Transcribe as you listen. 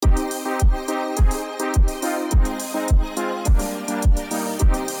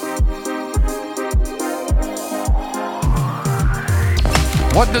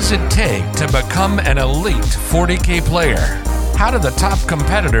What does it take to become an elite 40K player? How do the top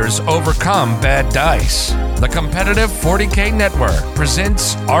competitors overcome bad dice? The Competitive 40K Network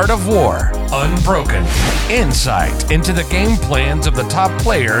presents Art of War, Unbroken. Insight into the game plans of the top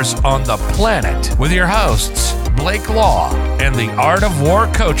players on the planet with your hosts, Blake Law and the Art of War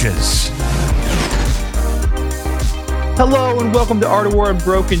coaches. Hello and welcome to Art of War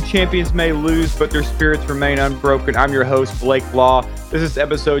Unbroken. Champions may lose, but their spirits remain unbroken. I'm your host, Blake Law. This is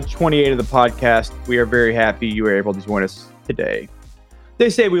episode 28 of the podcast. We are very happy you were able to join us today.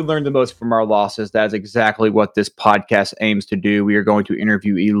 They say we learn the most from our losses. That is exactly what this podcast aims to do. We are going to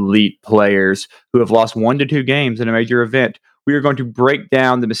interview elite players who have lost 1 to 2 games in a major event. We are going to break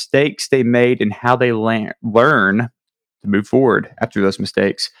down the mistakes they made and how they learn to move forward after those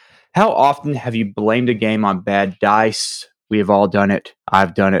mistakes. How often have you blamed a game on bad dice? We have all done it.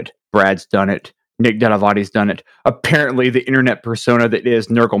 I've done it. Brad's done it. Nick Donavati's done it. Apparently, the internet persona that is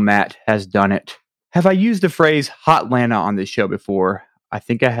Nurgle Matt has done it. Have I used the phrase Hot Lana on this show before? I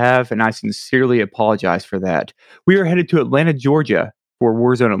think I have, and I sincerely apologize for that. We are headed to Atlanta, Georgia for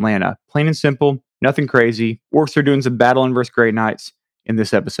Warzone Atlanta. Plain and simple, nothing crazy. Orks are doing some battling versus Grey Knights in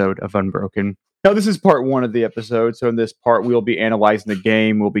this episode of Unbroken. Now, this is part 1 of the episode, so in this part, we'll be analyzing the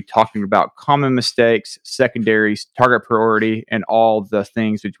game. We'll be talking about common mistakes, secondaries, target priority, and all the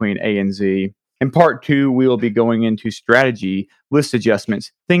things between A and Z. In part 2, we will be going into strategy, list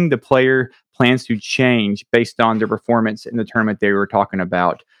adjustments, thing the player plans to change based on their performance in the tournament they were talking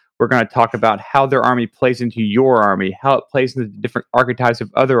about. We're going to talk about how their army plays into your army, how it plays into the different archetypes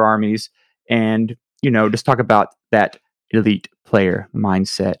of other armies, and, just talk about that elite player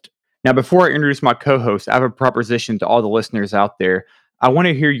mindset. Now, before I introduce my co-host, I have a proposition to all the listeners out there. I want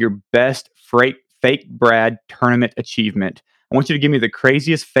to hear your best fake Brad tournament achievement. I want you to give me the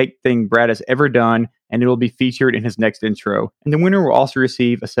craziest fake thing Brad has ever done, and it will be featured in his next intro. And the winner will also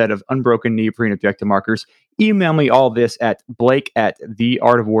receive a set of Unbroken neoprene objective markers. Email me all this at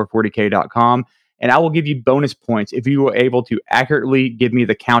blake@theartofwar40k.com, and I will give you bonus points if you were able to accurately give me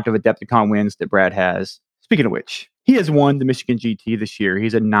the count of Adepticon wins that Brad has. Speaking of which, he has won the Michigan GT this year.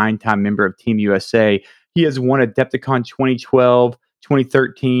 He's a 9-time member of Team USA. He has won Adepticon 2012,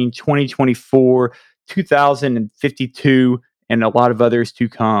 2013, 2024, 2052, and a lot of others to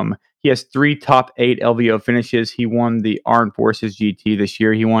come. He has 3 top 8 LVO finishes. He won the Armed Forces GT this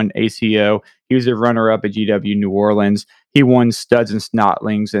year. He won ACO. He was a runner-up at GW New Orleans. He won Studs and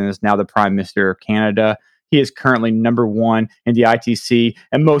Snotlings and is now the Prime Minister of Canada. He is currently number 1 in the ITC.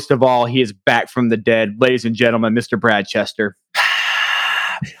 And most of all, he is back from the dead. Ladies and gentlemen, Mr. Brad Chester.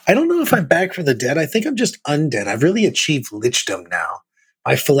 I don't know if I'm back from the dead. I think I'm just undead. I've really achieved lichdom now.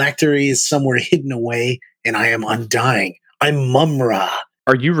 My phylactery is somewhere hidden away, and I am undying. I'm Mumra.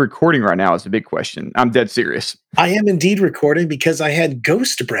 Are you recording right now is a big question. I'm dead serious. I am indeed recording because I had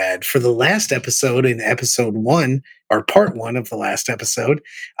Ghost Brad for the last episode in episode 1, or part 1 of the last episode.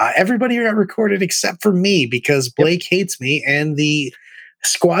 Everybody got recorded except for me because Blake hates me, and the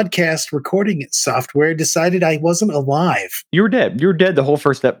Squadcast recording software decided I wasn't alive. You were dead. You were dead the whole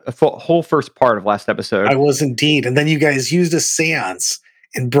first part of last episode. I was indeed. And then you guys used a seance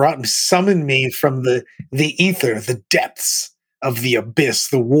and summoned me from the ether, the depths of the abyss,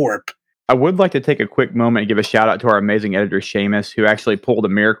 the warp. I would like to take a quick moment and give a shout out to our amazing editor, Seamus, who actually pulled a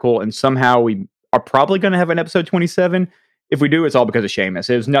miracle, and somehow we are probably going to have an episode 27. If we do, it's all because of Seamus.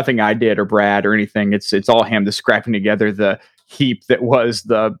 It was nothing I did or Brad or anything. It's all him, the scrapping together the heap that was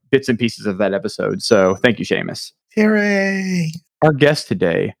the bits and pieces of that episode. So thank you, Seamus. Hooray! Our guest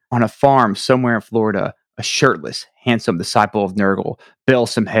today, on a farm somewhere in Florida, a shirtless, handsome disciple of Nurgle,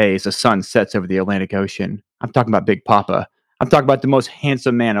 bells some hay as the sun sets over the Atlantic Ocean. I'm talking about Big Papa. I'm talking about the most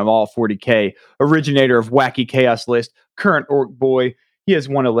handsome man of all 40K, originator of Wacky Chaos List, current Ork boy. He has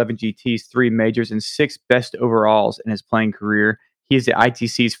won 11 GTs, 3 majors, and 6 best overalls in his playing career. He is the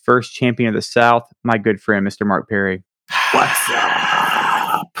ITC's first champion of the South, my good friend, Mr. Mark Porry. What's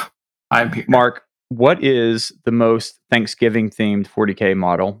up? I'm here. Mark, what is the most Thanksgiving-themed 40K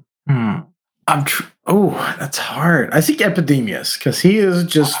model? That's hard. I think Epidemius, because he is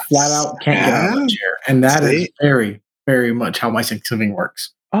just flat out can't get out of the chair. And that is very, very much how my Thanksgiving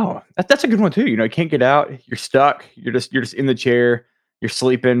works. Oh, that's a good one too. You can't get out. You're stuck. You're just in the chair. You're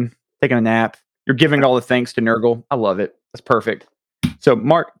sleeping, taking a nap. You're giving all the thanks to Nurgle. I love it. That's perfect. So,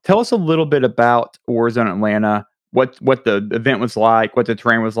 Mark, tell us a little bit about Warzone Atlanta. What the event was like, what the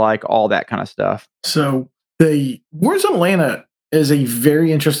terrain was like, all that kind of stuff. So, the Warzone Atlanta is a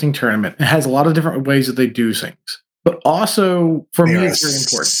very interesting tournament. It has a lot of different ways that they do things. But also, for me, it's very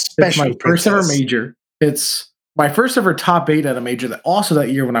important. It's my first ever major. It's my first ever top 8 at a major that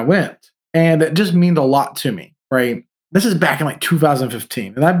year when I went. And it just means a lot to me, right? this is back in like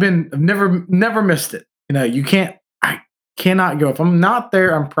 2015, and I've never missed it. I cannot go. If I'm not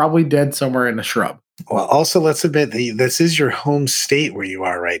there, I'm probably dead somewhere in a shrub. Well, also, let's admit this is your home state where you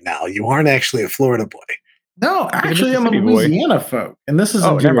are right now. You aren't actually a Florida boy. No, actually, I'm a Louisiana folk, and this is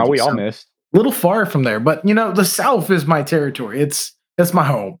never mind. We all missed. A little far from there, but the South is my territory. That's my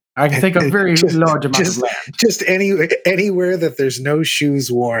home. I can take a very large amount of land. Just anywhere that there's no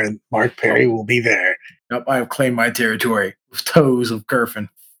shoes worn, Mark Perry will be there. Nope, I have claimed my territory with toes of girth and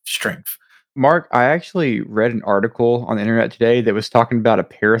strength. Mark, I actually read an article on the internet today that was talking about a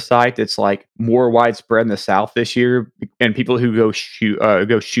parasite that's like more widespread in the South this year, and people who go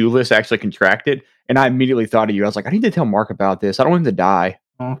shoeless actually contract it. And I immediately thought of you. I was like, I need to tell Mark about this. I don't want him to die.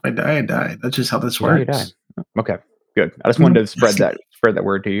 Oh, if I die, I die. That's just how this works. Okay, good. I just wanted to spread that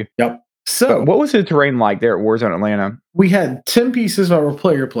word to you. Yep. So, what was the terrain like there at Warzone Atlanta? We had 10 pieces that were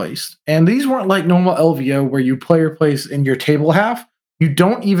player placed, and these weren't like normal LVO where you player place in your table half. You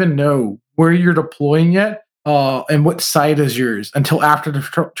don't even know where you're deploying yet, and what side is yours until after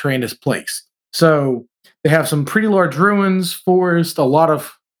the terrain is placed. So they have some pretty large ruins, forest, a lot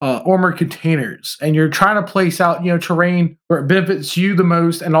of armored containers, and you're trying to place out, terrain where it benefits you the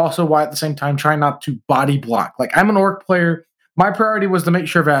most, and also while at the same time trying not to body block. Like, I'm an orc player. My priority was to make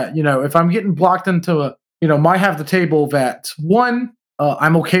sure that, if I'm getting blocked into my half of the table, that one,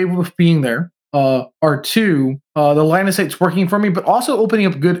 I'm okay with being there. Or two, the line of sight's working for me, but also opening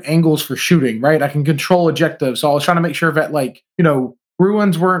up good angles for shooting, right? I can control objectives. So I was trying to make sure that,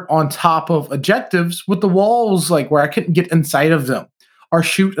 ruins weren't on top of objectives with the walls, where I couldn't get inside of them or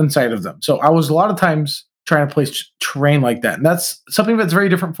shoot inside of them. So I was a lot of times trying to place terrain like that. And that's something that's very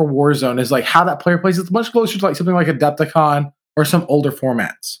different for Warzone, is how that player plays. It's much closer to something like Adepticon or some older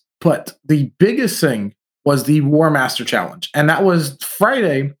formats. But the biggest thing was the War Master Challenge. And that was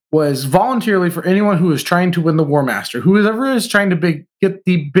Friday, was voluntarily for anyone who is trying to win the War Master. Whoever is trying to get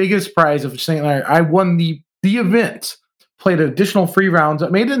the biggest prize of saying, I won the event, played additional free rounds,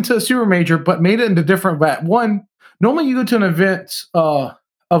 made it into a super major, but made it into different one. Normally you go to an event of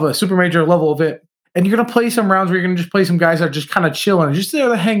a super major level event, and you're going to play some rounds where you're going to just play some guys that are just kind of chilling, just there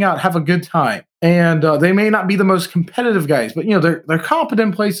to hang out, have a good time. And they may not be the most competitive guys, but they're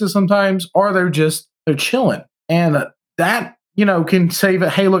competent places sometimes, or they're chilling. And that, can say that,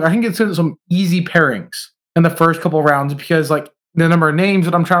 hey, look, I can get some easy pairings in the first couple of rounds, because the number of names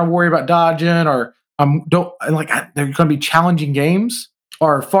that I'm trying to worry about dodging, or they're going to be challenging games,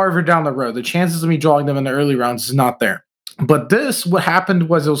 are farther down the road. The chances of me drawing them in the early rounds is not there. But what happened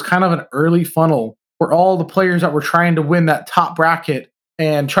was, it was kind of an early funnel where all the players that were trying to win that top bracket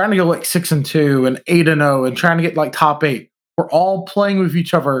and trying to go 6-2 and 8-0 and trying to get top 8 were all playing with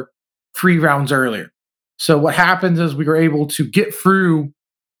each other 3 rounds earlier. So what happens is, we were able to get through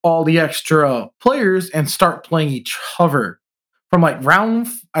all the extra players and start playing each other from round,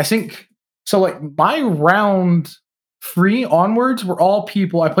 I think. So my round 3 onwards were all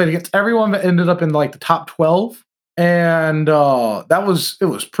people I played against, everyone that ended up in the top 12. And it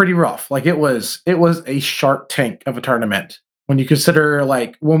was pretty rough. It was a Shark Tank of a tournament when you consider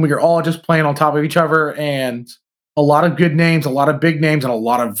when we were all just playing on top of each other, and a lot of good names, a lot of big names, and a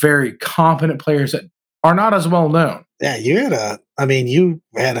lot of very competent players that are not as well known. Yeah, you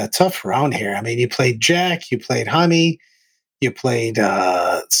had a tough round here. You played Jack, you played Jaime, you played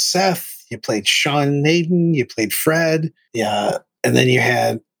Seth, you played Sean Naden, you played Fred, yeah, and then you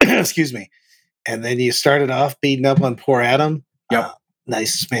had excuse me, and then you started off beating up on poor Adam. Yep,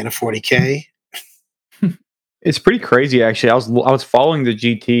 nicest man of 40K. It's pretty crazy, actually. I was following the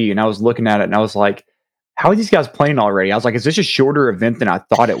GT, and I was looking at it, and I was like, how are these guys playing already? I was like, is this a shorter event than I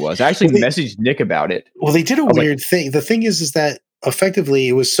thought it was? I actually messaged Nick about it. Well, they did a weird thing. The thing is that effectively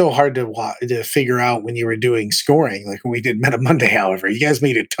it was so hard to figure out when you were doing scoring, when we did Meta Monday. However, you guys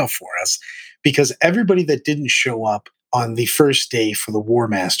made it tough for us, because everybody that didn't show up on the first day for the War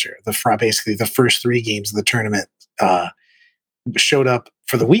Master, basically the first 3 games of the tournament, showed up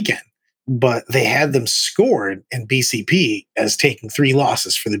for the weekend. But they had them scored in BCP as taking 3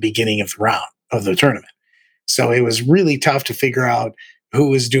 losses for the beginning of the round of the tournament. So it was really tough to figure out who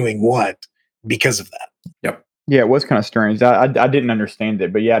was doing what because of that. Yep. Yeah, it was kind of strange. I didn't understand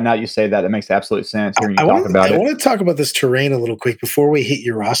it. But yeah, now you say that, it makes absolute sense hearing you talk about it. I want to talk about this terrain a little quick before we hit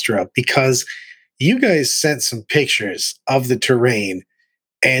your roster up, because you guys sent some pictures of the terrain,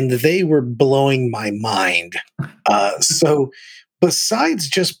 and they were blowing my mind. So besides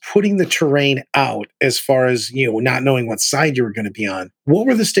just putting the terrain out, as far as, not knowing what side you were going to be on, what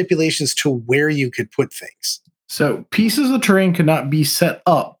were the stipulations to where you could put things? So pieces of terrain could not be set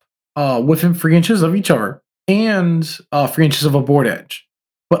up within 3 inches of each other, and 3 inches of a board edge.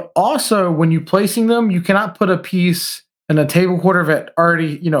 But also, when you're placing them, you cannot put a piece in a table quarter that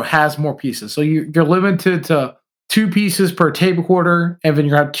already, has more pieces. So you're limited to 2 pieces per table quarter, and then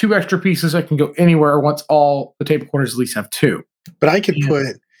you have 2 extra pieces that can go anywhere once all the table quarters at least have 2. But I could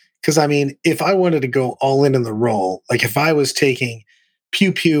put, because I mean, if I wanted to go all in the roll, like if I was taking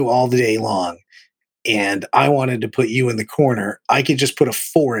pew pew all the day long, and I wanted to put you in the corner, I could just put a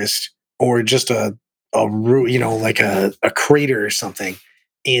forest or just like a crater or something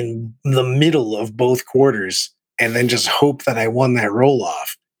in the middle of both quarters, and then just hope that I won that roll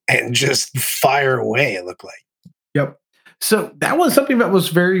off and just fire away. It looked like. Yep. So that was something that was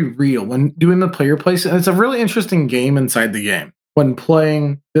very real when doing the player place, and it's a really interesting game inside the game when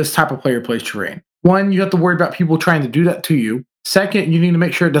playing this type of player place terrain. One, you have to worry about people trying to do that to you. Second, you need to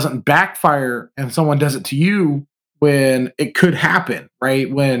make sure it doesn't backfire and someone does it to you when it could happen,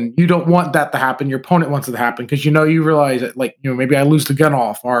 right? When you don't want that to happen, your opponent wants it to happen because you realize that, maybe I lose the gun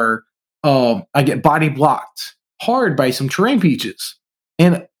off or I get body blocked hard by some terrain peaches.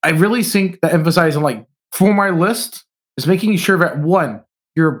 And I really think that emphasizing, for my list is making sure that, one,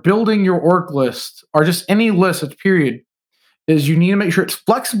 you're building your orc list or just any list, period, is you need to make sure it's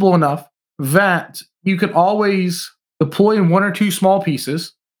flexible enough that you can always deploy in 1 or 2 small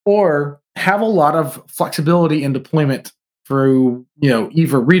pieces, or have a lot of flexibility in deployment through,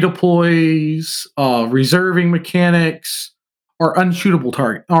 either redeploys, reserving mechanics, or unshootable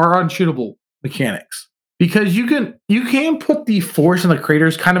target or unshootable mechanics. Because you can put the force and the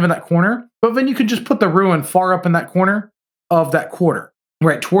craters kind of in that corner, but then you can just put the ruin far up in that corner of that quarter,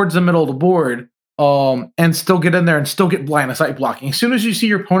 right towards the middle of the board, and still get in there and still get blind of sight blocking. As soon as you see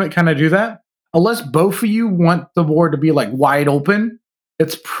your opponent kind of do that, unless both of you want the board to be wide open,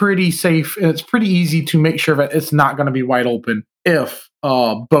 it's pretty safe and it's pretty easy to make sure that it's not going to be wide open if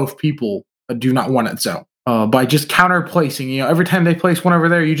both people do not want it so. By just counter placing, every time they place one over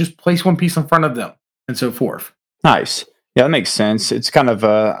there, you just place one piece in front of them and so forth. Nice. Yeah, that makes sense. It's kind of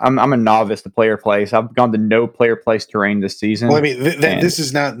I'm a novice to player place. I've gone to no player place terrain this season. Well, I mean, this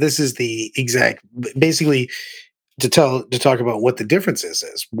is the exact, basically, to talk about what the difference is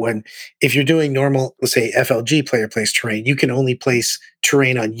if you're doing normal, let's say FLG player place terrain, you can only place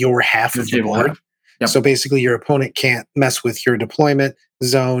terrain on your half of the board. Yep. So basically your opponent can't mess with your deployment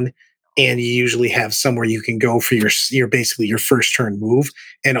zone, and you usually have somewhere you can go for your basically your first turn move.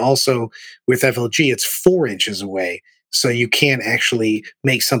 And also with FLG, it's 4 inches away. So you can't actually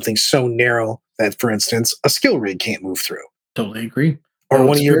make something so narrow that, for instance, a skill rig can't move through. Totally agree. Or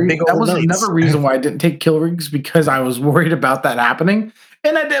one of your big old That was knights. Another reason why I didn't take kill rigs, because I was worried about that happening.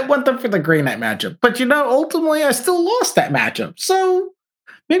 And I didn't want them for the Grey Knight matchup. But ultimately I still lost that matchup. So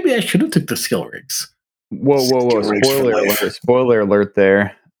maybe I should have took the skill rigs. Whoa. Spoiler alert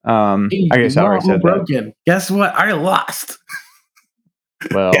there. I guess I already said Broken. that. Guess what? I lost.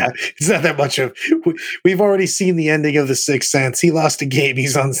 Well, yeah, it's not that much of. We've already seen the ending of The Sixth Sense. He lost a game.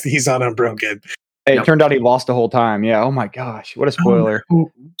 He's on Unbroken. Hey, it turned out he lost the whole time. Yeah. Oh my gosh, what a spoiler!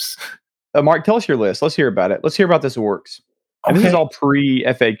 Oops. Mark, tell us your list. Let's hear about it. Let's hear about this Orks. And this is all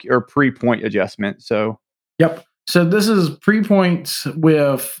pre-FAQ or pre-point adjustment. So. Yep. So this is pre-points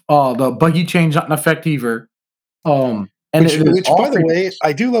with the buggy change not in effect either. Which by the way,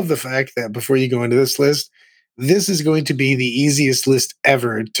 I do love the fact that before you go into this list, this is going to be the easiest list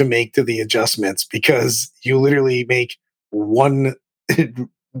ever to make to the adjustments, because you literally make the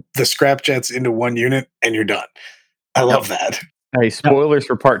Scrapjets into 1 unit and you're done. I love that. Hey, spoilers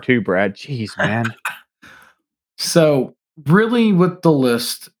for part 2, Brad. Jeez, man. So really what the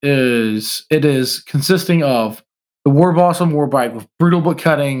list is, it is consisting of the War Boss and War Bike with brutal but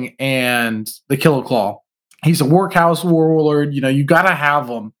cutting and the Killer Claw. He's a workhouse warlord. You got to have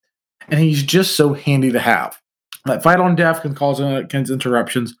him. And he's just so handy to have. That fight on death can cause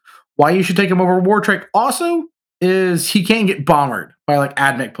interruptions. Why you should take him over Wartrek also is he can't get bombered by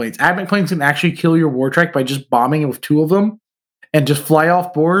Admech planes. Admech planes can actually kill your Wartrek by just bombing it with 2 of them and just fly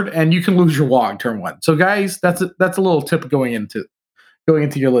off board, and you can lose your Waaagh turn 1. So guys, that's a little tip going into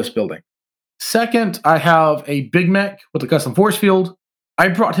your list building. Second, I have a big mech with a custom force field. I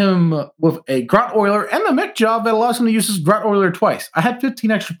brought him with a Grot Oiler and the mech job that allows him to use his Grot Oiler twice. I had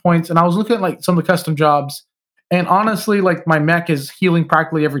 15 extra points, and I was looking at some of the custom jobs, and honestly, my mech is healing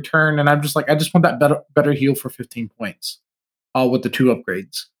practically every turn, and I'm just I just want that better heal for 15 points with the 2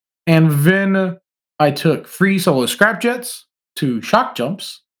 upgrades. And then I took free solo Scrapjets, 2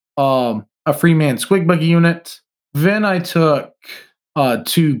 Shokkjumps, a free man Squigbuggy unit. Then I took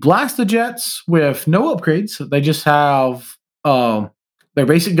 2 Blastajets with no upgrades. They just have their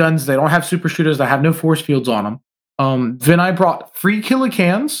basic guns. They don't have super shooters. They have no force fields on them. Then I brought free Killa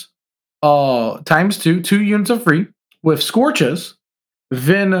cans, times 2 units of free with Skorchas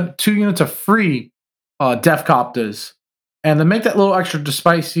then 2 units of free Def Coptas. And to make that little extra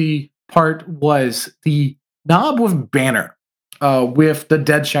spicy part was the knob with banner with the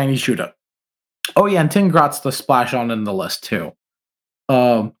dead shiny Shoota. Oh yeah, and 10 Grots to splash on in the list too.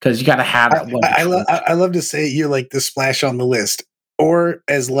 Because you got to have that one. I love to say you like the splash on the list, or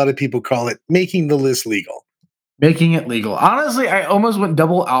as a lot of people call it, making the list legal. Making it legal. Honestly, I almost went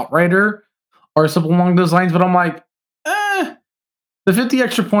double Outrider or something along those lines, but I'm like, the 50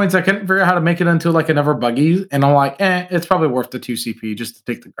 extra points, I couldn't figure out how to make it into like another buggy, and I'm like, it's probably worth the 2 CP just to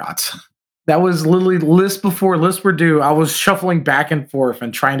take the Grots. That was literally list before lists were due. I was shuffling back and forth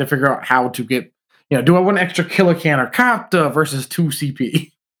and trying to figure out how to get, do I want an extra Killa can or Copta versus 2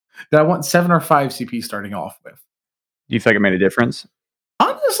 CP? Did I want 7 or 5 CP starting off with? Do you think it made a difference?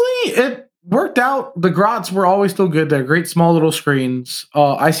 Honestly, it worked out. The Grots were always still good. They're great small little screens.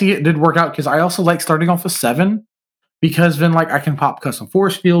 I see it did work out because I also like starting off with 7 because then I can pop custom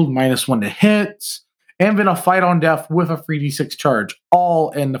force field, -1 to hits, and then a fight on death with a 3d6 charge,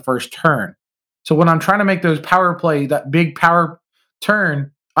 all in the first turn. So when I'm trying to make those power play, that big power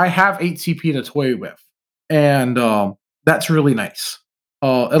turn, I have 8 CP to toy with. And that's really nice.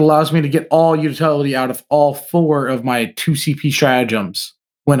 It allows me to get all utility out of all 4 of my 2 CP stratagems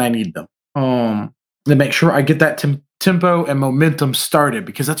when I need them. To make sure I get that tempo and momentum started,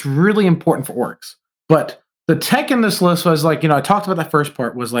 because that's really important for Orks. But the tech in this list was I talked about that first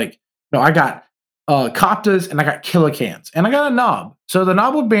part was I got Coptas and I got Killa cans and I got a knob. So the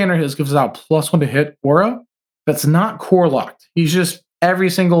knob with banner gives out +1 to hit aura. That's not core locked. He's just every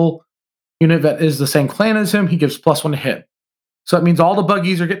single unit that is the same clan as him, he gives +1 to hit. So that means all the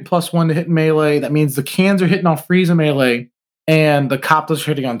buggies are getting +1 to hit in melee. That means the cans are hitting on freeze and melee, and the Coptas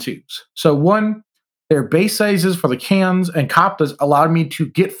are hitting on 2s. So their base sizes for the cans and Coptas allowed me to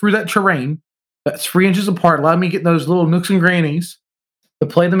get through that terrain that's 3 inches apart, allowed me to get those little nooks and crannies to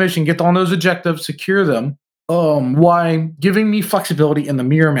play the mission, get on those objectives, secure them, while giving me flexibility in the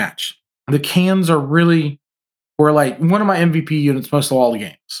mirror match. The cans were one of my MVP units most of all the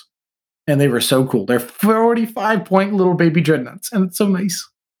games. And they were so cool. They're 45-point little baby dreadnoughts, and it's so nice.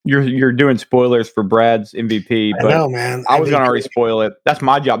 You're doing spoilers for Brad's MVP, but I know, man. I was going to already spoil it. That's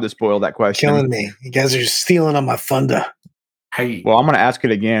my job to spoil that question. Killing me. You guys are stealing on my thunder. Hey. Well, I'm going to ask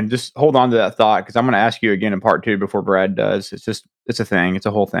it again. Just hold on to that thought, because I'm going to ask you again in part 2 before Brad does. It's a thing. It's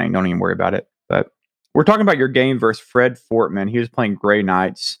a whole thing. Don't even worry about it. But we're talking about your game versus Fred Fortman. He was playing Grey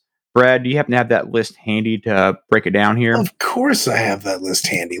Knights. Brad, do you happen to have that list handy to break it down here? Of course I have that list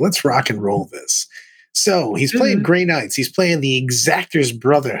handy. Let's rock and roll this. So he's playing Grey Knights. He's playing the Exactors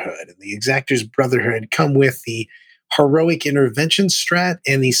Brotherhood. And the Exactors Brotherhood come with the Heroic Intervention strat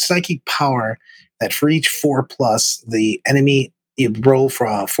and the Psychic Power that for each 4+, the enemy, you roll for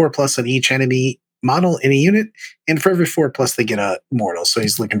a 4+ on each enemy model in a unit. And for every 4+, they get a mortal. So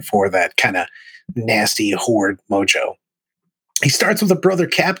he's looking for that kind of nasty horde mojo. He starts with a Brother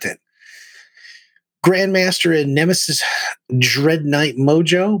Captain. Grandmaster and Nemesis Dread Knight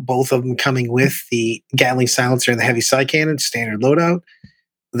Mojo, both of them coming with the Gatling Silencer and the Heavy Side Cannon, standard loadout.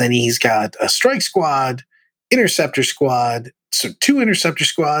 Then he's got a Strike Squad, Interceptor Squad, so 2 Interceptor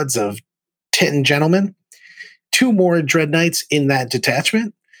Squads of 10 gentlemen, 2 more Dread Knights in that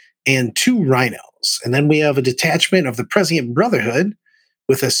detachment, and 2 Rhinos. And then we have a detachment of the Prescient Brotherhood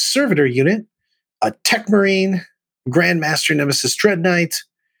with a Servitor unit, a Tech Marine, Grandmaster Nemesis Dread Knight,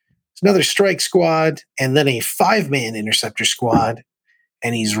 another Strike Squad, and then a 5-man Interceptor Squad,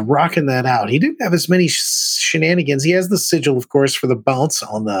 and he's rocking that out. He didn't have as many shenanigans. He has the sigil, of course, for the bounce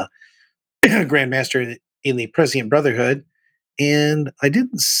on the Grandmaster in the Prescient Brotherhood, and I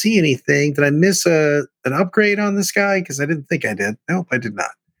didn't see anything. Did I miss an upgrade on this guy? Because I didn't think I did. Nope, I did not.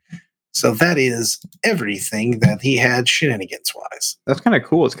 So that is everything that he had shenanigans-wise. That's kind of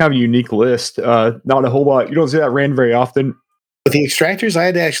cool. It's kind of a unique list. Not a whole lot. You don't see that ran very often. With the Extractors, I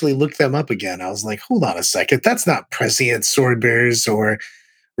had to actually look them up again. I was like, hold on a second. That's not Prescient Swordbearers or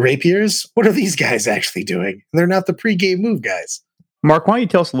Rapiers. What are these guys actually doing? They're not the pregame move guys. Mark, why don't you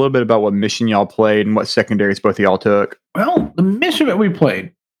tell us a little bit about what mission y'all played and what secondaries both of y'all took? Well, the mission that we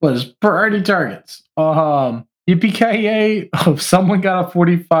played was priority targets. EPKA, someone got a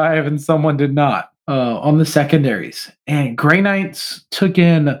 45 and someone did not on the secondaries. And Grey Knights took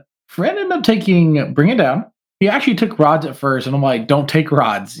in, Fred ended up taking Bring It Down. He actually took rods at first, and I'm like, don't take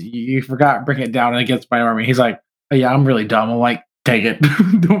rods. You forgot Bring It Down against my army. He's like, oh, yeah, I'm really dumb. I'm like, take it.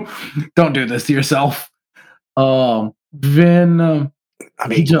 don't do this to yourself. Then wow,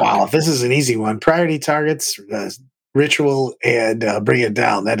 this is an easy one. Priority targets, ritual, and Bring It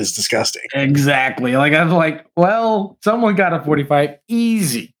Down. That is disgusting. Exactly. Like, I was like, well, someone got a 45.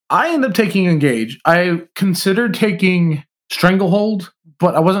 Easy. I ended up taking Engage. I considered taking Stranglehold,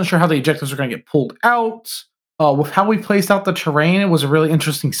 but I wasn't sure how the objectives were going to get pulled out. With how we placed out the terrain, it was a really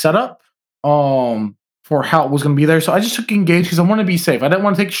interesting setup for how it was going to be there. So I just took engage because I want to be safe. I didn't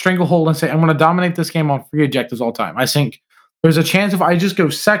want to take a stranglehold and say I'm going to dominate this game on free objectives all the time. I think there's a chance if I just go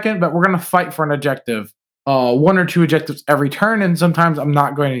second, but we're going to fight for an objective, 1 or 2 objectives every turn, and sometimes I'm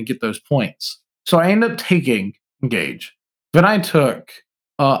not going to get those points. So I ended up taking engage. Then I took,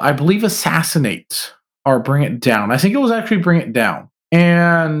 I believe, assassinate or bring it down. I think it was actually bring it down,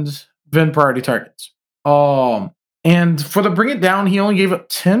 and then priority targets. And for the bring it down, he only gave up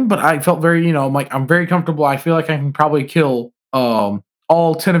 10, but I felt very, I'm very comfortable. I feel like I can probably kill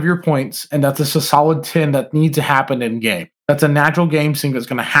all 10 of your points, and that's just a solid 10 that needs to happen in game. That's a natural game thing that's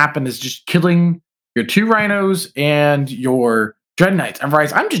going to happen, is just killing your 2 rhinos and your dread knights.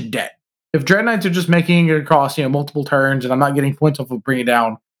 Otherwise, I'm just dead. If dread knights are just making it across, multiple turns, and I'm not getting points off of bring it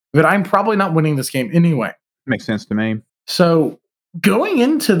down, but I'm probably not winning this game anyway. Makes sense to me. So going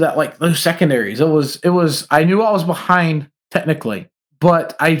into that, those secondaries, it was. I knew I was behind technically,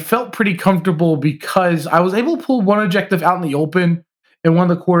 but I felt pretty comfortable because I was able to pull one objective out in the open in one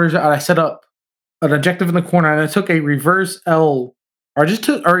of the quarters, and I set up an objective in the corner, and I took a reverse L, or just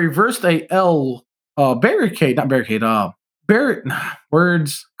took or reversed a L barricade, not barricade,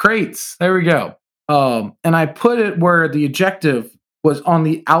 crates. There we go. And I put it where the objective was on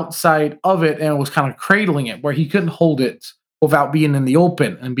the outside of it, and it was kind of cradling it where he couldn't hold it without being in the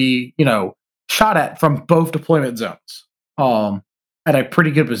open and be, shot at from both deployment zones at a pretty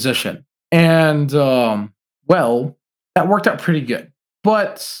good position. And, well, that worked out pretty good.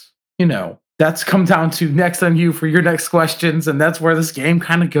 But, that's come down to next on you for your next questions, and that's where this game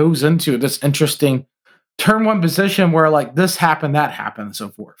kind of goes into this interesting turn 1 position where, this happened, that happened, and so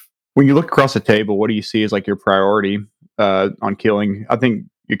forth. When you look across the table, what do you see as, your priority on killing? I think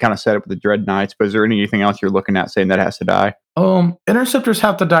you kind of set up with the Dread Knights, but is there anything else you're looking at saying that has to die? Interceptors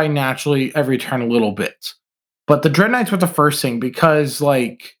have to die naturally every turn a little bit. But the Dread Knights were the first thing because,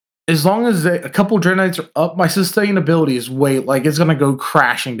 as long as a couple Dread Knights are up, my sustainability is it's going to go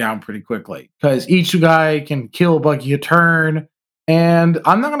crashing down pretty quickly. Because each guy can kill a buggy a turn, and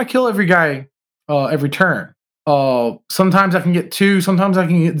I'm not going to kill every guy every turn. Sometimes I can get 2, sometimes I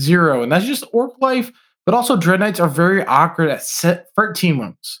can get 0, and that's just Orc life. But also, Dread Knights are very awkward at 13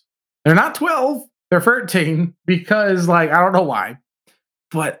 wounds. They're not 12, they're 13, because, I don't know why.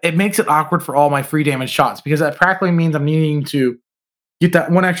 But it makes it awkward for all my free damage shots, because that practically means I'm needing to get that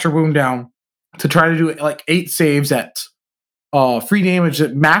 1 extra wound down to try to do 8 saves at free damage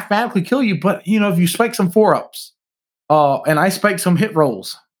that mathematically kill you. But, if you spike some 4-ups, and I spike some hit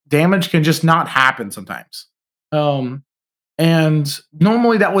rolls, damage can just not happen sometimes. And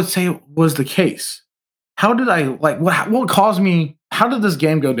normally that would say was the case. How did I what caused me? How did this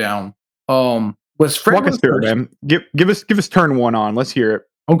game go down? Was Fred walk us through it, man. Give us turn 1 on. Let's hear it.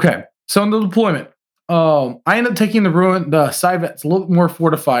 Okay, so in the deployment, I ended up taking the side that's a little more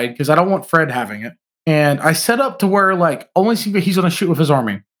fortified because I don't want Fred having it, and I set up to where only see he's going to shoot with his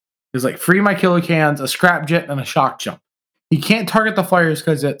army is 3 my kilo cans, a Scrapjet, and a Shokkjump. He can't target the flyers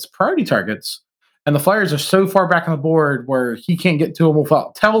because it's priority targets. And the flyers are so far back on the board where he can't get to them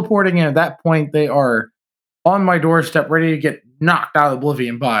without teleporting. And at that point, they are on my doorstep, ready to get knocked out of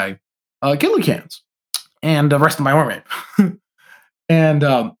oblivion by Killa cans and the rest of my army.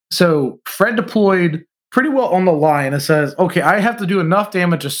 And so Fred deployed pretty well on the line. It says, okay, I have to do enough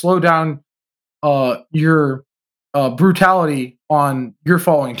damage to slow down your brutality on your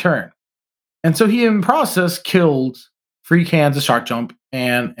following turn. And so he, in process, killed 3 cans, a Shokkjump,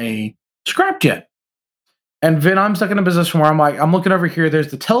 and a Scrapjet. And then I'm stuck in a position where I'm looking over here. There's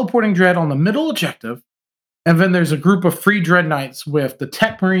the teleporting dread on the middle objective. And then there's a group of free Dread Knights with the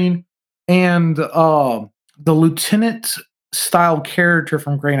Tech Marine and the Lieutenant style character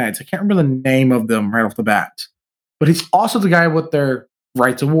from Grey Knights. I can't remember the name of them right off the bat. But he's also the guy with their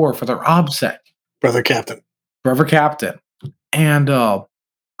Rights of War for their OBSEC. Brother Captain. And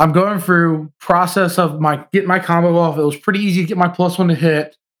I'm going through process of getting my combo off. It was pretty easy to get my +1 to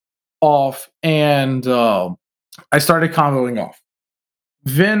hit off, and I started comboing off.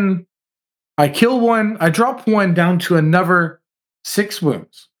 Then I kill 1, I drop 1 down to another 6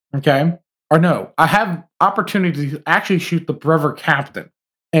 wounds. Okay, or no, I have opportunity to actually shoot the Brother Captain,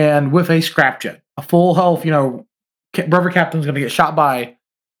 and with a Scrapjet, a full health. Brother Captain's going to get shot by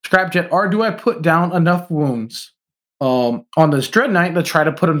Scrapjet, or do I put down enough wounds on this Dread Knight to try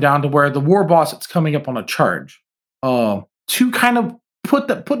to put him down to where the War Boss that's coming up on a charge to kind of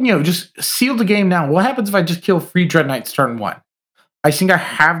just seal the game now? What happens if I just kill 3 Dread Knights turn 1? I think I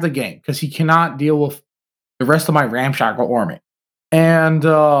have the game because he cannot deal with the rest of my ramshackle army. And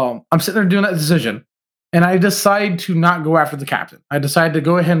I'm sitting there doing that decision. And I decide to not go after the captain. I decide to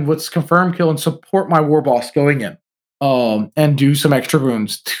go ahead and let's confirm kill and support my war boss going in, and do some extra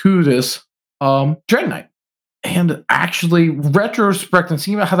wounds to this Dread Knight. And actually, retrospect and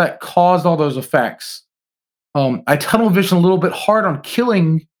seeing about how that caused all those effects, I tunnel vision a little bit hard on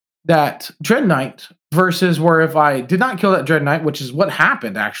killing that Dread Knight versus where if I did not kill that Dread Knight, which is what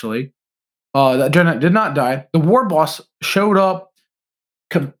happened actually, that Dread Knight did not die. The war boss showed up,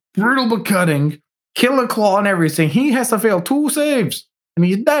 brutal but cutting, kill a Klaw and everything. He has to fail 2 saves, and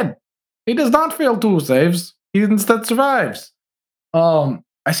he's dead. He does not fail 2 saves. He instead survives.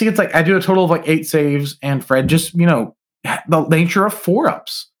 I think it's like I do a total of like 8 saves, and Fred just, the nature of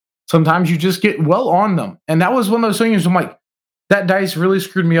 4-ups. Sometimes you just get well on them. And that was one of those things I'm like, that dice really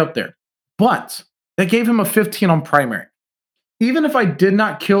screwed me up there. But that gave him a 15 on primary. Even if I did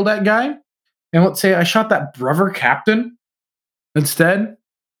not kill that guy, and let's say I shot that brother captain instead,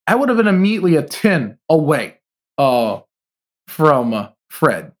 I would have been immediately a 10 away from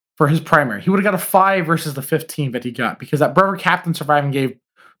Fred for his primary. He would have got a 5 versus the 15 that he got, because that brother captain surviving gave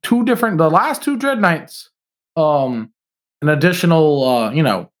the last 2 Dread Knights an additional,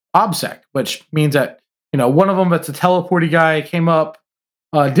 obsec, which means that, one of them that's a teleporty guy came up,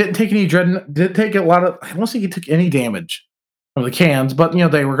 didn't take a lot of, I don't think he took any damage from the cans, but,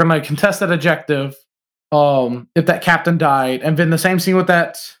 they were going to contest that objective if that captain died. And then the same thing with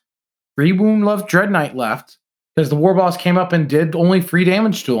that 3 wound left Dread Knight left, because the war boss came up and did only 3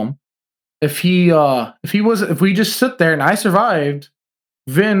 damage to him. If we just sit there and I survived,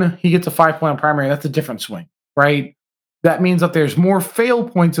 then he gets a 5-point primary. That's a different swing, right? That means that there's more fail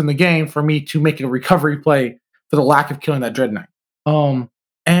points in the game for me to make a recovery play for the lack of killing that Dread Knight.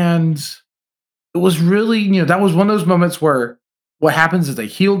 And it was really, that was one of those moments where what happens is they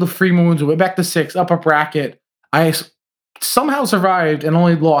healed the free wounds, went back to 6, up a bracket. I somehow survived and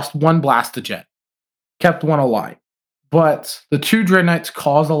only lost 1 Blastajet, kept 1 alive. But the 2 Dread Knights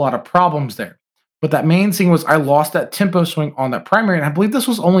caused a lot of problems there. But that main thing was I lost that tempo swing on that primary, and I believe this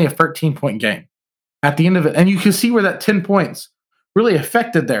was only a 13-point game at the end of it. And you can see where that 10 points really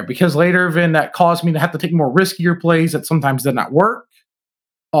affected there, because later then that caused me to have to take more riskier plays that sometimes did not work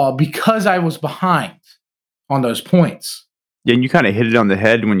because I was behind on those points. Yeah, and you kind of hit it on the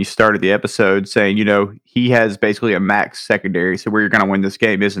head when you started the episode saying, he has basically a max secondary, so where you're going to win this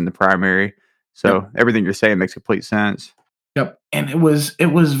game isn't the primary. So everything you're saying makes complete sense. Yep. And it was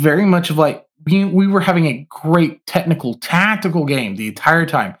very much of like, we were having a great technical, tactical game the entire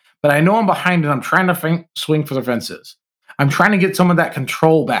time. But I know I'm behind and I'm trying to swing for the fences. I'm trying to get some of that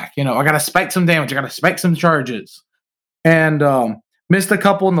control back. I got to spike some damage. I got to spike some charges. And missed a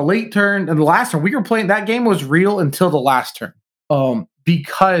couple in the late turn. And the last turn, we were playing, that game was real until the last turn.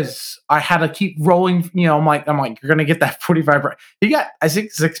 Because I had to keep rolling. I'm like, you're going to get that 45. He got, I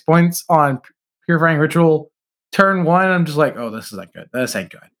think, 6 points on Purifying Ritual turn 1. I'm just like, oh, this isn't good. This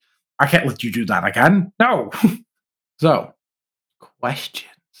ain't good. I can't let you do that again. No. So,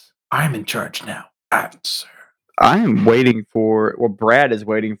 questions. I'm in charge now. Answer. I am waiting for, Brad is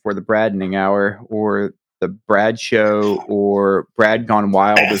waiting for the Braddening Hour, or the Brad Show, or Brad Gone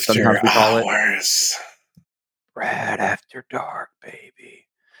Wild, as sometimes we call it. Brad After Dark, baby.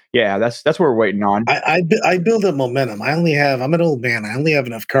 Yeah, that's what we're waiting on. I build up momentum. I'm an old man. I only have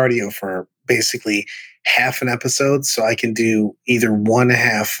enough cardio for basically half an episode, so I can do either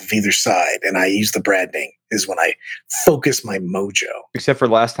 1/2 of either side, and I use the Braddening is when I focus my mojo. Except for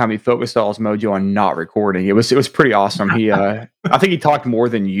last time he focused all his mojo on not recording. It was pretty awesome. He I think he talked more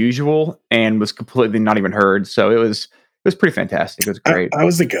than usual and was completely not even heard. So it was pretty fantastic. It was great. I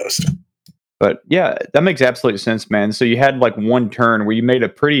was the ghost. But yeah, that makes absolute sense, man. So you had like one turn where you made a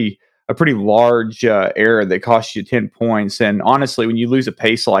pretty large error that cost you 10 points. And honestly, when you lose a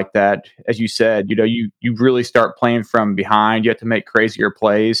pace like that, as you said, you really start playing from behind. You have to make crazier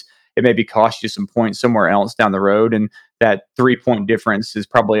plays. It maybe cost you some points somewhere else down the road. And that 3-point difference is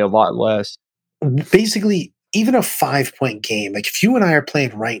probably a lot less. Basically, even a 5-point game, like if you and I are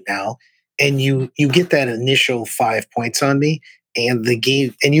playing right now and you get that initial 5 points on me, and the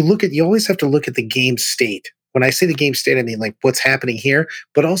game, and you always have to look at the game state. When I say the game state, I mean like what's happening here,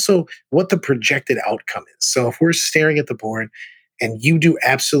 but also what the projected outcome is. So if we're staring at the board and you do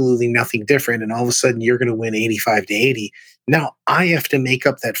absolutely nothing different, and all of a sudden you're going to win 85-80, now I have to make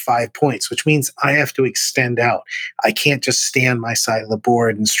up that 5 points, which means I have to extend out. I can't just stand my side of the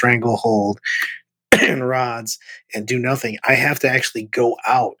board and stranglehold and rods and do nothing. I have to actually go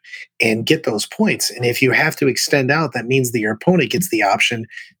out and get those points. And if you have to extend out, that means that your opponent gets the option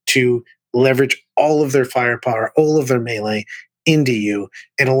to leverage all of their firepower, all of their melee into you.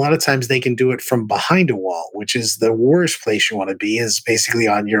 And a lot of times they can do it from behind a wall, which is the worst place you want to be, is basically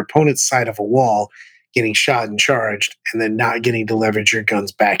on your opponent's side of a wall, getting shot and charged, and then not getting to leverage your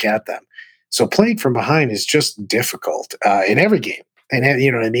guns back at them. So playing from behind is just difficult in every game. And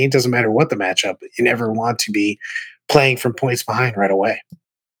you know what I mean? It doesn't matter what the matchup. You never want to be playing from points behind right away.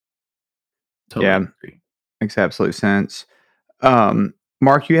 Totally agree. Makes absolute sense.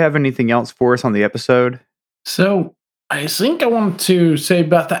 Mark, you have anything else for us on the episode? So I think I want to say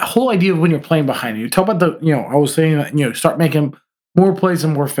about that whole idea of when you're playing behind you. Talk about I was saying that, start making more plays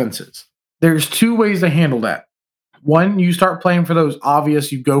and more fences. There's two ways to handle that. One, you start playing for those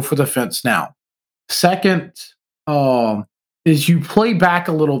obvious, you go for the fence now. Second, is you play back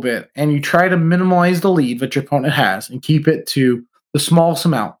a little bit and you try to minimize the lead that your opponent has and keep it to the smallest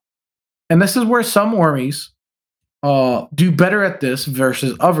amount. And this is where some armies do better at this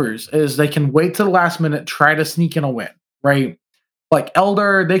versus others, is they can wait to the last minute, try to sneak in a win, right? Like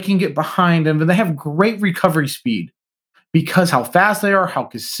Eldar, they can get behind them, and they have great recovery speed because how fast they are, how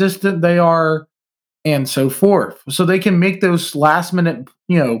consistent they are, and so forth. So they can make those last minute,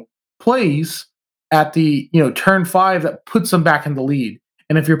 plays at the, turn 5 that puts them back in the lead.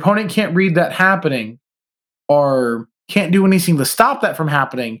 And if your opponent can't read that happening or can't do anything to stop that from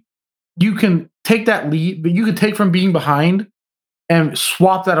happening, you can take that lead, but you can take from being behind and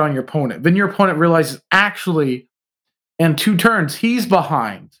swap that on your opponent. Then your opponent realizes actually in 2 turns he's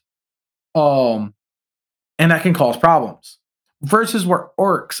behind. And that can cause problems. Versus where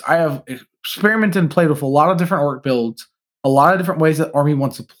Orks, I have experimented and played with a lot of different Ork builds, a lot of different ways that army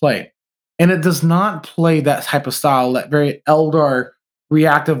wants to play. And it does not play that type of style, that very Eldar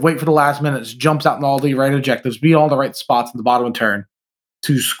reactive, wait for the last minutes, jumps out in all the right objectives, be all the right spots in the bottom of the turn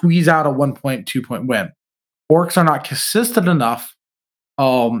to squeeze out a 1 point, 2 point win. Orks are not consistent enough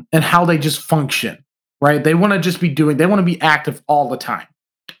in how they just function, right? They want to just be they want to be active all the time.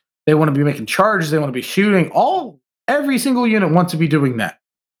 They want to be making charges. They want to be shooting. Every single unit wants to be doing that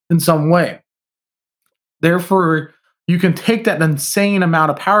in some way. Therefore, you can take that insane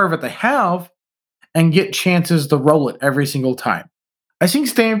amount of power that they have and get chances to roll it every single time. I think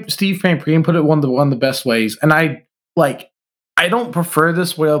Steve Pampreen put it one of the best ways, and I don't prefer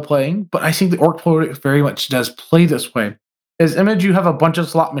this way of playing, but I think the Ork Codex very much does play this way. As image, you have a bunch of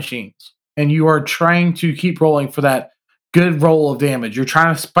slot machines, and you are trying to keep rolling for that good roll of damage. You're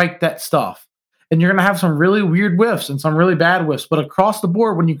trying to spike that stuff, and you're going to have some really weird whiffs and some really bad whiffs, but across the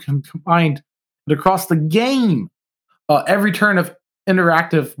board, when you can combine it across the game, every turn of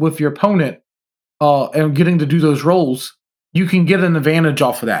interactive with your opponent and getting to do those rolls, you can get an advantage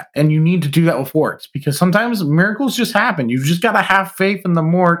off of that. And you need to do that with Orks because sometimes miracles just happen. You've just got to have faith in the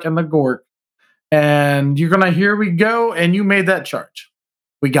Mork and the Gork. And you're going to, here we go. And you made that charge.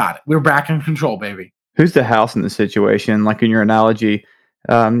 We got it. We're back in control, baby. Who's the house in this situation? Like in your analogy,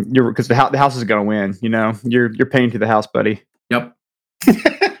 because the house is going to win. You're paying to the house, buddy. Yep.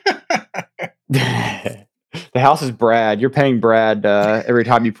 The house is Brad. You're paying Brad every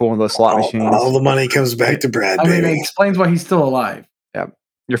time you pull one of those slot machines. All the money comes back to Brad. I mean, it explains why he's still alive. Yep.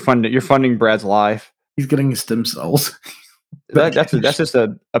 You're funding Brad's life. He's getting his stem cells. That's just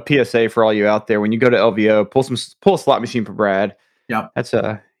a PSA for all you out there. When you go to LVO, pull a slot machine for Brad. Yep. That's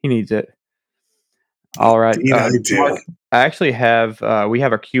he needs it. All right. I actually have we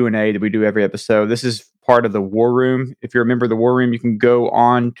have a Q&A that we do every episode. This is part of the War Room. If you're a member of the War Room, you can go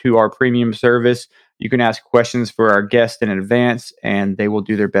on to our premium service. You can ask questions for our guests in advance, and they will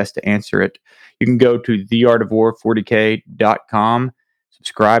do their best to answer it. You can go to theartofwar40k.com,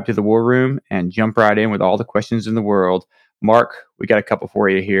 subscribe to the War Room, and jump right in with all the questions in the world. Mark, we got a couple for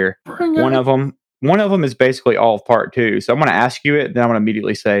you here. One of them is basically all of part 2. So I'm going to ask you it, then I'm going to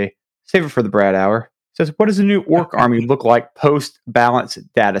immediately say, save it for the Brad Hour. It says, what does the new Ork army look like post-balance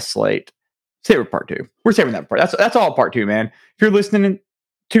data slate? Save it part 2. We're saving that part. That's all part 2, man. If you're listening,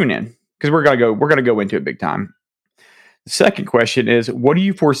 tune in because we're gonna go into it big time. The second question is, what do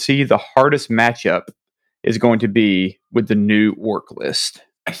you foresee the hardest matchup is going to be with the new Ork list?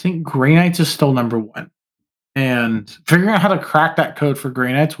 I think Grey Knights is still number 1, and figuring out how to crack that code for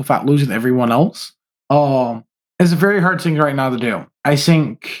Grey Knights without losing everyone else is a very hard thing right now to do. I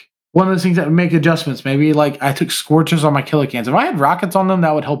think one of the things that would make adjustments, maybe like I took Scorchers on my Killa cans. If I had rockets on them,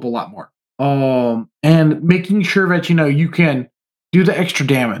 that would help a lot more. And making sure that, you can do the extra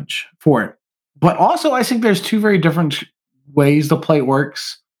damage for it. But also, I think there's 2 very different ways the play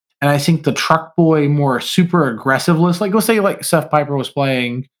works. And I think the Truck Boy more super aggressive list, like let's say like Seth Piper was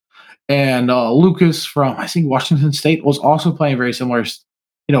playing, and Lucas from, I think, Washington State was also playing very similar,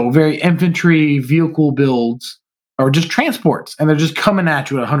 very infantry vehicle builds or just transports. And they're just coming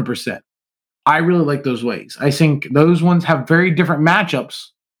at you at 100%. I really like those ways. I think those ones have very different matchups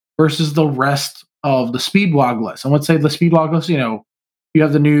versus the rest of the Speed Waagh list. And let's say the Speed Waagh list, you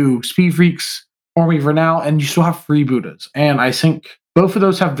have the new Speed Freaks Orm Weaver now, and you still have Freebooterz. And I think both of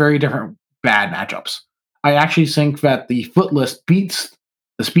those have very different bad matchups. I actually think that the foot list beats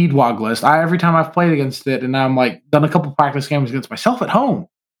the Speedwog list. Every time I've played against it, and I'm like done a couple practice games against myself at home,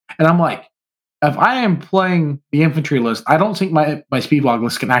 and I'm like, if I am playing the infantry list, I don't think my Speedwog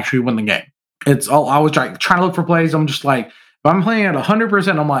list can actually win the game. It's all I was trying to look for plays. I'm just like, if I'm playing at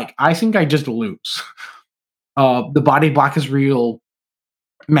 100%, I'm like, I think I just lose. The body block is real.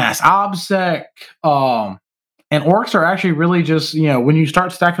 Mass obsec, and orcs are actually really just, when you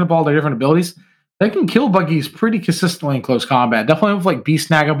start stacking up all their different abilities, they can kill buggies pretty consistently in close combat. Definitely with like beast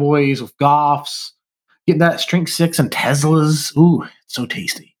snagaboys, with goths, getting that strength 6 and Teslas. Ooh, it's so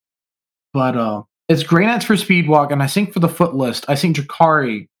tasty. But it's Grey Knights for Speedwalk, and I think for the foot list, I think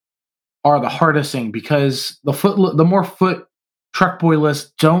Drakari are the hardest thing because the more foot truck boy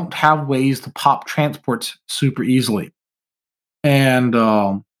lists don't have ways to pop transports super easily. And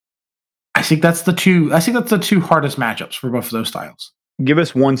I think that's the two hardest matchups for both of those styles. Give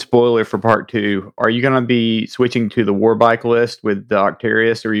us one spoiler for part 2. Are you going to be switching to the Warbike list with the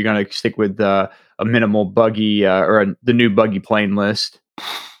Octarius, or are you going to stick with a minimal buggy the new buggy plane list?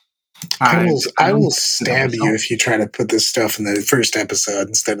 I will stab you if you try to put this stuff in the first episode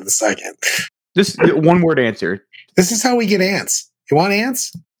instead of the second. Just one word answer. This is how we get ants. You want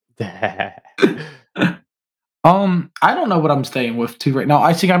ants? I don't know what I'm staying with too right now.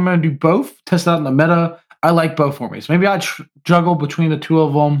 I think I'm going to do both. Test out in the meta. I like both formations. Maybe I juggle between the two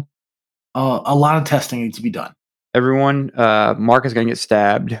of them. A lot of testing needs to be done. Everyone, Mark is going to get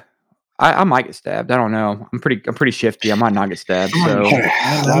stabbed. I might get stabbed. I don't know. I'm pretty shifty. I might not get stabbed. So you don't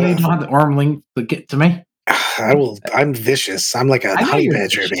have the arm link to get to me. I will. I'm vicious. I'm like a honey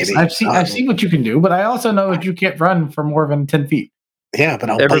badger, baby. I've seen what you can do, but I also know that you can't run for more than 10 feet. Yeah, but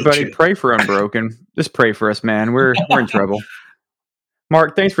everybody pray for Unbroken. Just pray for us, man. We're in trouble.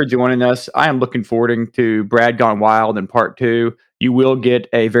 Mark, thanks for joining us. I am looking forward to Brad Gone Wild in part 2. You will get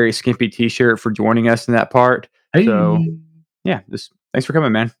a very skimpy t-shirt for joining us in that part. Hey. So, yeah, thanks for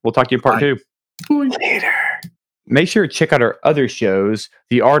coming, man. We'll talk to you in part 2. Later. Make sure to check out our other shows,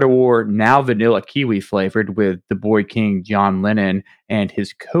 The Art of War, now vanilla kiwi flavored, with the boy king John Lennon and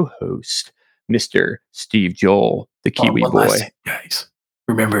his co-host, Mr. Steve Joel, the Kiwi boy. Last thing, guys,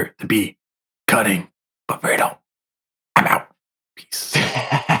 remember to be cutting, but Fredo. I'm out. Peace.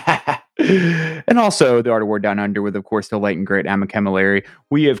 And also The Art of War Down Under with, of course, the late and great Amma Camilleri.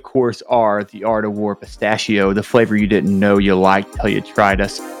 We, of course, are The Art of War Pistachio, the flavor you didn't know you liked till you tried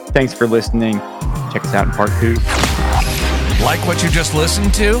us. Thanks for listening. Check us out in part 2. Like what you just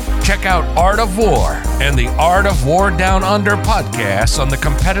listened to? Check out Art of War and the Art of War Down Under podcasts on the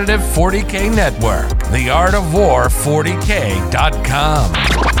competitive 40K network,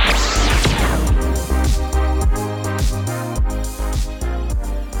 theartofwar40k.com.